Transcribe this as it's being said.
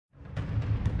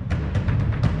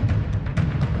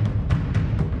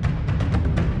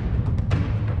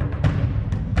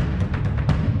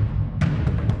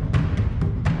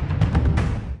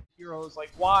Heroes.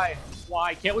 Like, why?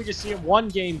 Why? Can't we just see him one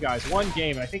game, guys? One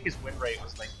game. And I think his win rate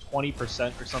was like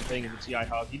 20% or something in the TI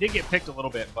Hub. He did get picked a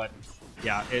little bit, but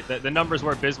yeah, the numbers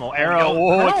were abysmal.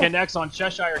 Arrow, it connects on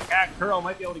Cheshire Cat. Kuro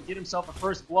might be able to get himself a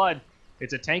first blood.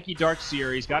 It's a tanky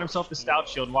Darkseer. He's got himself the Stout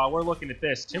Shield. And while we're looking at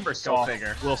this,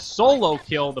 Timbersaw will solo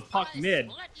kill the Puck mid.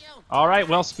 All right,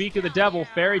 well, speak of the devil,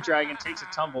 Fairy Dragon takes a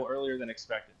tumble earlier than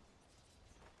expected.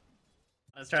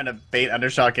 I was trying to bait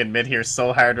Undershock in mid here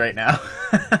so hard right now.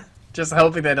 Just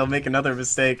hoping that he'll make another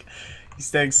mistake. He's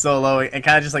staying so low and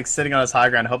kind of just like sitting on his high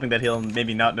ground, hoping that he'll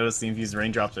maybe not notice the infused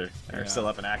raindrops are still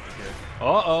up and active here.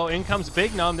 Uh-oh, in comes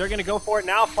Bignum. They're going to go for it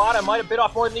now. Fada might have bit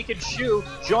off more than he could chew.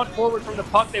 Jaunt forward from the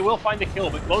Puck. They will find the kill,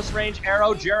 but close range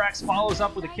arrow. Jerax follows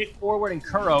up with a kick forward, and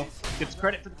Kuro gets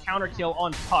credit for the counter kill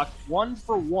on Puck. 1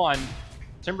 for 1.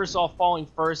 Timbersaw falling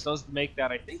first does make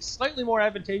that, I think, slightly more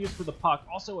advantageous for the Puck.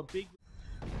 Also a big...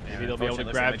 Maybe they'll be able to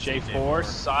grab J4.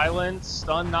 Silence.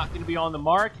 Stun not going to be on the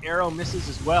mark. Arrow misses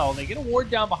as well. They get a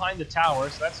ward down behind the tower,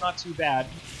 so that's not too bad.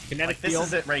 Kinetic field. This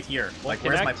is it right here. Like,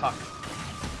 where's my Puck?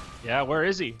 Yeah, where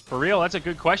is he? For real, that's a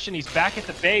good question. He's back at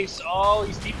the base. Oh,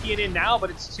 he's DPing in now,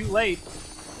 but it's too late.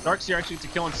 Darkseer actually gets a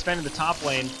kill and Sven in the top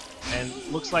lane. And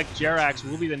looks like Jerax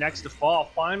will be the next to fall.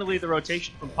 Finally, the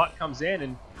rotation from Puck comes in,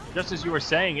 and just as you were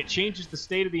saying, it changes the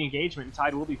state of the engagement, and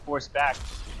Tide will be forced back.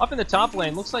 Up in the top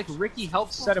lane, looks like Ricky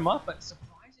helped set him up, but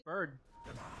surprising bird.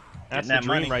 That's the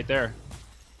dream right there.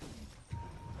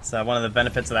 It's one of the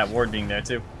benefits of that ward being there,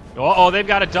 too. Uh-oh, they've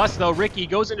got a dust, though. Ricky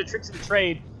goes into Tricks of the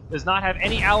Trade, does not have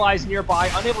any allies nearby,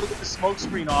 unable to get the smoke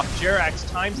screen off. Jerax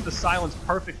times the silence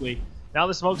perfectly. Now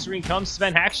the smoke screen comes.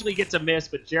 Sven actually gets a miss,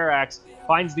 but Jerax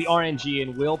finds the RNG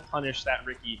and will punish that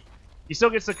Ricky. He still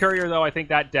gets the courier, though. I think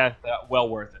that death, well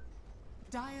worth it.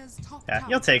 Yeah,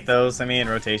 you'll take those. I mean,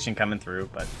 rotation coming through,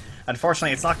 but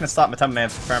unfortunately, it's not going to stop MATUMBAMAN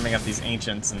from farming up these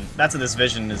Ancients, and that's what this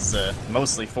vision is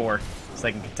mostly for, so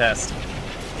they can contest.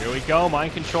 Here we go.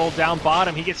 Mind control down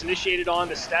bottom. He gets initiated on.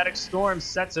 The Static Storm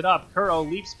sets it up. Kuro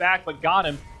leaps back, but got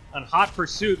him. On hot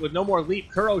pursuit with no more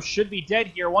leap. Kuro should be dead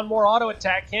here. One more auto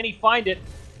attack. Can he find it?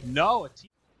 No.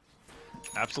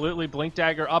 Absolutely. Blink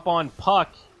Dagger up on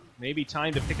Puck. Maybe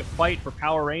time to pick a fight for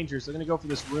Power Rangers. They're going to go for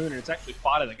this rune, and it's actually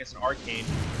Fada that gets an Arcane.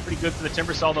 Pretty good for the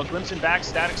Timbersaw, though. Glimpsing back.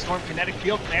 Static Storm, Kinetic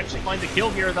Field. Can actually find the kill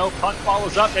here, though. Puck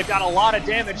follows up. They've got a lot of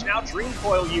damage. Now Dream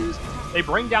Coil used. They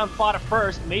bring down Fada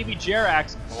first. Maybe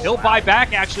Jerax. He'll buy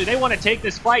back, actually. They want to take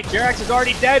this fight. Jerax is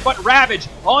already dead, but Ravage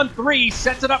on 3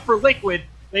 sets it up for Liquid.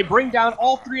 They bring down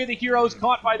all 3 of the heroes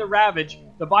caught by the Ravage.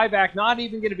 The buyback not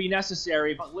even going to be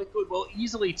necessary, but Liquid will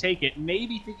easily take it.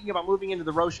 Maybe thinking about moving into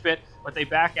the Roche pit, but they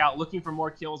back out looking for more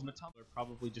kills. MATUMBAMAN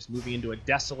probably just moving into a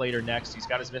Desolator next. He's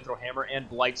got his Mithril Hammer and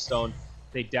Blightstone.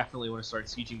 They definitely want to start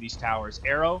sieging these towers.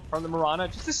 Arrow from the Mirana,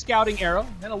 just a scouting arrow.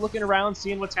 Kind of looking around,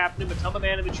 seeing what's happening.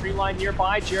 MATUMBAMAN in the tree line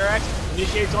nearby. Jerax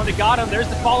initiates onto Gotham. There's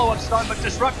the follow-up stun, but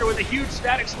Disruptor with a huge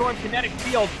Static Storm Kinetic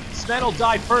Field. Sven will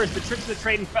die first. The Tricks of the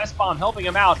Trade and Fest Bomb helping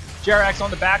him out. Jerax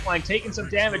on the back line, taking some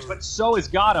damage, but so is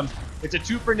Gotham. It's a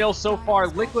 2-for-0 so far.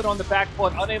 Liquid on the back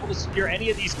foot, unable to secure any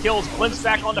of these kills. Glimpse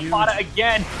back onto Fada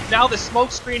again. Now the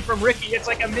smoke screen from Ricky. It's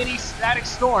like a mini Static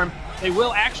Storm. They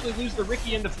will actually lose the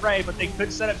Ricky in the fray, but they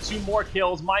could set up 2 more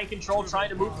kills. Mind control trying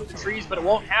to move through the trees, but it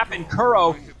won't happen.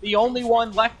 Kuro, the only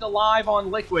one left alive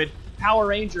on Liquid. Power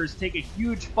Rangers take a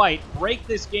huge fight, break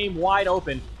this game wide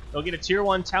open. They'll get a tier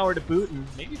 1 tower to boot, and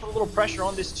maybe put a little pressure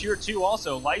on this tier 2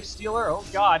 also. Lifestealer, oh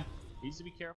god, needs to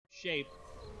be careful. Shape.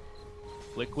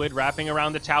 Liquid wrapping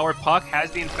around the tower. Puck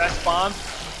has the Infest Bomb.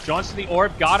 Jaunts to the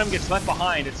orb, got him, gets left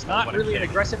behind. It's not really an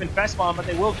aggressive Infest Bomb, but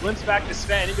they will glimpse back to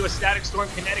Sven into a Static Storm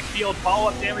Kinetic Field.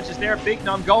 Follow-up damage is there.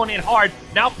 Bignum going in hard.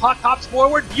 Now Puck hops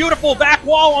forward. Beautiful back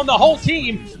wall on the whole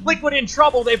team. Liquid in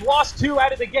trouble. They've lost 2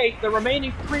 out of the gate. The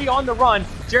remaining 3 on the run.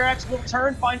 Jerax will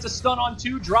turn, finds a stun on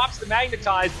 2, drops the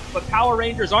Magnetize, but Power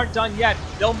Rangers aren't done yet.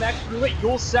 They'll mech through it.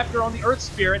 Yule Scepter on the Earth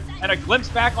Spirit, and a glimpse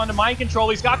back onto Mind Control.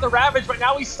 He's got the Ravage, but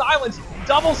now he's silenced.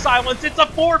 Double silence. It's a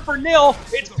 4-for-0.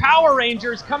 It's Power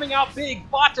Rangers coming out big.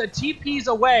 Bata TP's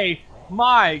away.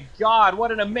 My god,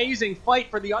 what an amazing fight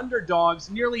for the underdogs.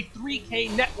 Nearly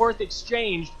 3K net worth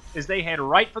exchanged as they head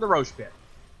right for the Roche pit.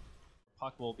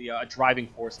 Puck will be a driving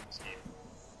force in this game.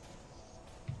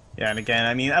 Yeah, and again,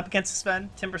 I mean, up against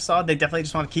Sven, Timbersaw, they definitely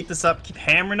just want to keep this up, keep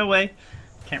hammering away.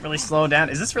 Can't really slow down.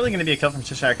 Is this really going to be a kill from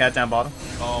Cheshire Cat down bottom?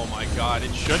 Oh my god,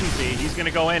 it shouldn't be. He's going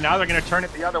to go in. Now they're going to turn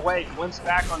it the other way. Glimpse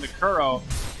back onto Kuro,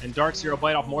 and Darkseer will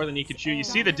bite off more than he could chew. You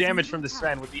see the damage from the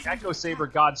Sven with the Echo Saber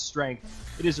God's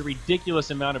Strength. It is a ridiculous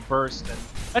amount of burst, and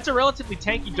that's a relatively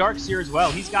tanky Darkseer as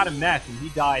well. He's got a mech, and he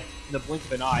died in the blink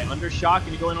of an eye. UnderShock,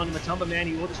 and you go in on the MATUMBAMAN.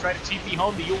 He will just try to TP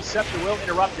home. The Yule Scepter will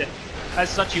interrupt it. As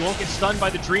such, he won't get stunned by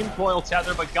the Dream Coil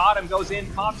tether, but Gotham goes in,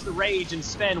 pops the Rage, and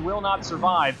Sven will not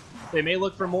survive. They may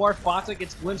look for more. Fata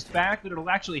gets glimpsed back, but it'll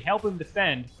actually help him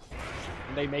defend.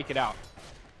 And they make it out.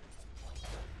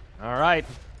 All right.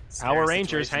 Power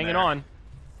Rangers hanging on.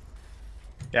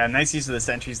 Yeah, nice use of the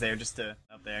sentries there, just to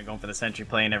up there going for the sentry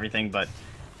play and everything, but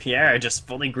PR just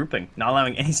fully grouping, not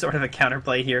allowing any sort of a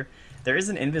counterplay here. There is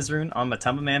an Invis rune on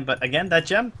Matumbaman, but again, that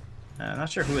gem, not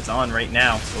sure who it's on right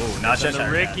now. Oh, not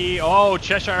Cheshire Ricky. Cat. Oh,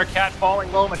 Cheshire Cat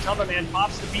falling low. Matumbaman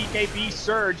pops the BKB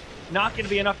surge. Not going to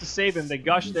be enough to save him. The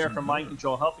gush there from Mind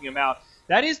Control helping him out.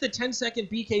 That is the 10-second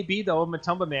BKB, though, of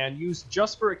Matumbaman, used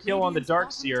just for a kill on the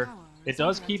Darkseer. It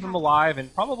does keep him alive,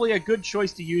 and probably a good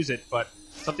choice to use it, but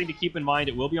something to keep in mind,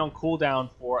 it will be on cooldown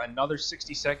for another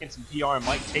 60 seconds, and PR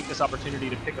might take this opportunity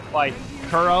to pick a fight.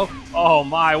 Kuro, oh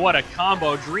my, what a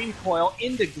combo. Dream Coil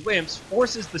into Glimpse,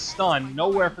 forces the stun,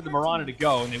 nowhere for the Mirana to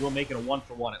go, and they will make it a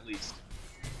 1-for-1 at least.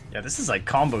 Yeah, this is like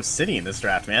combo city in this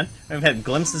draft, man. We've had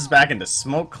glimpses back into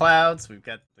smoke clouds. We've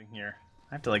got something here.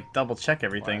 I have to like double check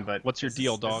everything, wow. But what's your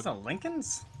deal, dog? Is this a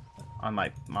Lincoln's on my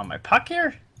puck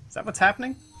here? Is that what's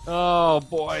happening? Oh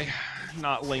boy,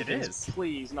 not Lincolns. It is.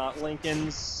 Please, not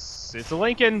Lincolns. It's a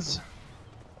Lincolns.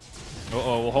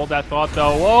 Uh-oh, we'll hold that thought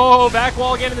though. Whoa, back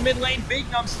wall again in the mid lane.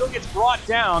 Bignum still gets brought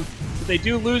down, but they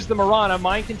do lose the Mirana.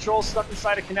 Mind Control stuck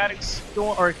inside a kinetic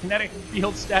storm or a kinetic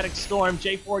field static storm.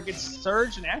 J4 gets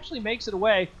surged and actually makes it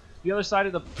away. The other side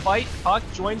of the fight, Puck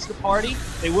joins the party.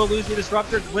 They will lose the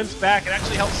Disruptor, glimpse back. It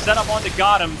actually helps set up onto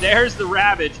Gotham. There's the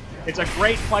Ravage. It's a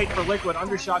great fight for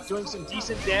Liquid.MATUMBAMAN, doing some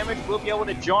decent damage. Will be able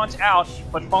to jaunt out,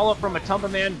 but follow-up from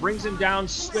Matumbaman brings him down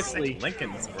swiftly.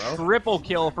 Lincolns, bro. Triple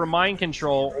kill for Mind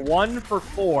Control, 1 for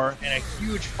 4, and a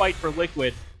huge fight for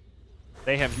Liquid.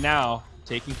 They have now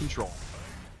taken control.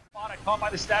 Caught by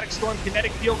the Static Storm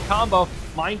Kinetic Field combo.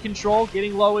 Mind Control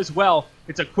getting low as well.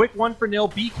 It's a quick 1-0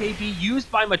 BKB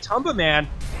used by Matumbaman,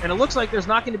 and it looks like there's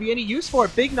not going to be any use for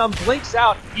it. Bignum blinks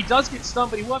out. He does get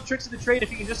stunned, but he will have tricks of the trade if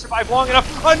he can just survive long enough.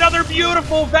 Another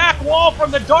beautiful back wall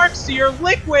from the Darkseer.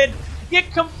 Liquid get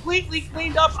completely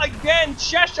cleaned up again.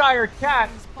 Cheshire Cat,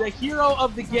 the hero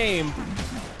of the game.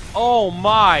 Oh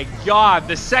my god,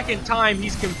 the second time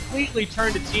he's completely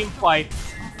turned a team fight.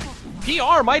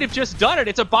 PR might have just done it.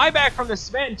 It's a buyback from the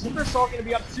Sven. Timbersaw going to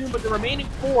be up soon, but the remaining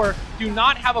 4 do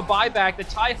not have a buyback. The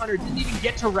TIE Hunter didn't even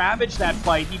get to ravage that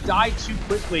fight. He died too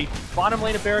quickly. Bottom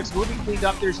lane of barracks will be cleaned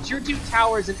up. There's tier 2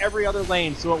 towers in every other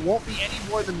lane, so it won't be any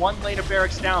more than 1 lane of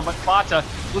barracks down. But Fata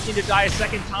looking to die a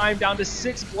second time, down to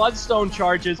 6 Bloodstone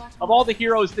charges. Of all the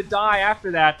heroes to die after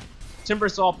that,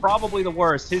 Timbersaw probably the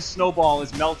worst. His snowball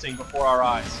is melting before our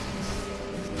eyes.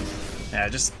 Yeah,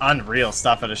 just unreal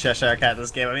stuff out of Cheshire Cat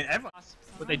this game. I mean, everyone...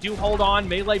 But they do hold on.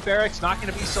 Melee Barracks not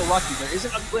going to be so lucky. There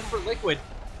isn't a glyph for Liquid,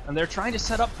 and they're trying to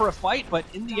set up for a fight, but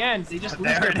in the end, they just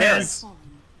lose their parents.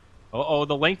 Uh-oh,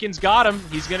 the Lincoln's got him.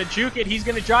 He's going to juke it. He's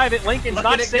going to drive it. Lincoln's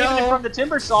not saving it from the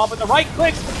Timbersaw, but the right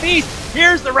clicks the beast.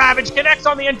 Here's the Ravage. Connects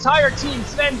on the entire team.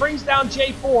 Sven brings down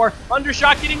J4.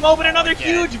 Undershot getting low, but another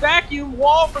huge vacuum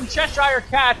wall from Cheshire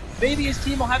Cat. Maybe his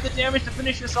team will have the damage to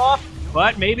finish this off.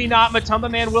 But maybe not.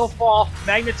 Matumbaman will fall.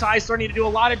 Magnetize starting to do a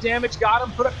lot of damage. Got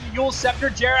him. Put up the Yule Scepter.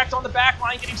 Jerax on the back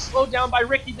line getting slowed down by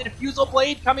Ricky. The Diffusal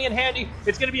Blade coming in handy.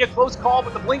 It's going to be a close call,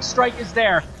 but the Blink Strike is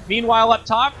there. Meanwhile, up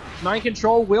top, Mind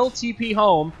Control will TP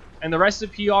home, and the rest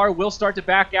of PR will start to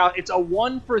back out. It's a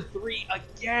 1 for 3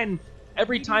 again.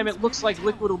 Every time it looks like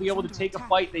Liquid will be able to take a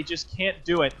fight, they just can't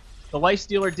do it. The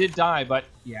Lifestealer did die, but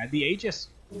yeah, the Aegis.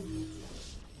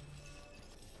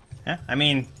 Yeah, I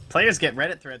mean, players get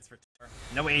Reddit threads for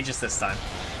no Aegis this time.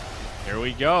 Here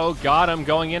we go. Got him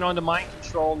going in onto Mind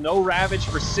Control. No Ravage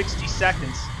for 60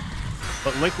 seconds.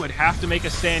 But Liquid have to make a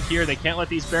stand here. They can't let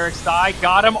these barracks die.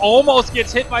 Got him. Almost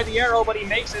gets hit by the arrow, but he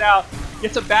makes it out.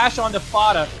 Gets a bash onto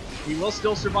Fata. He will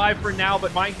still survive for now,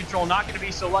 but Mind Control not going to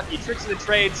be so lucky. Tricks of the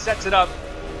trade, sets it up.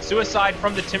 Suicide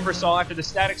from the Timbersaw after the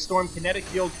Static Storm Kinetic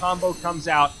Field combo comes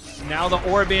out. Now the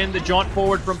Orb in, the jaunt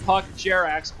forward from Puck.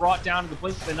 Jerax brought down to the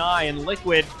blink of an eye, and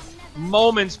Liquid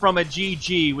moments from a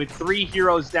GG with 3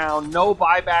 heroes down, no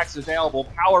buybacks available.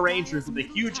 Power Rangers with a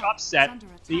huge upset.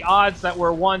 The odds that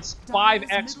were once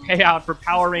 5x payout for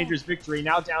Power Rangers victory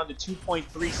now down to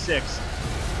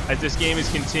 2.36 as this game is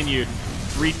continued.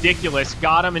 Ridiculous.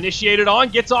 Got him, initiated on,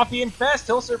 gets off the Infest.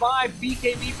 He'll survive.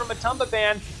 BKB from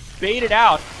Matumbaman, baited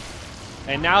out.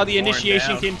 And now the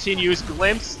initiation continues.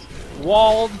 Glimpsed,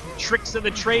 walled, tricks of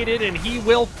the traded, and he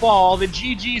will fall. The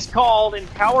GG's called, and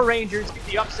Power Rangers get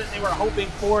the upset they were hoping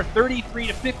for,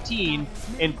 33-15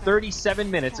 in 37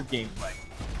 minutes of gameplay.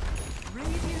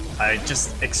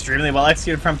 just extremely well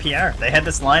executed from PR. They had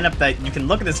this lineup that you can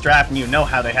look at this draft and you know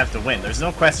how they have to win. There's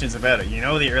no questions about it. You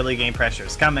know the early game pressure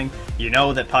is coming. You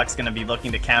know that Puck's going to be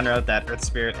looking to counter out that Earth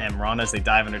Spirit and Mirana as they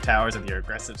dive under towers with your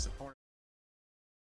aggressive support.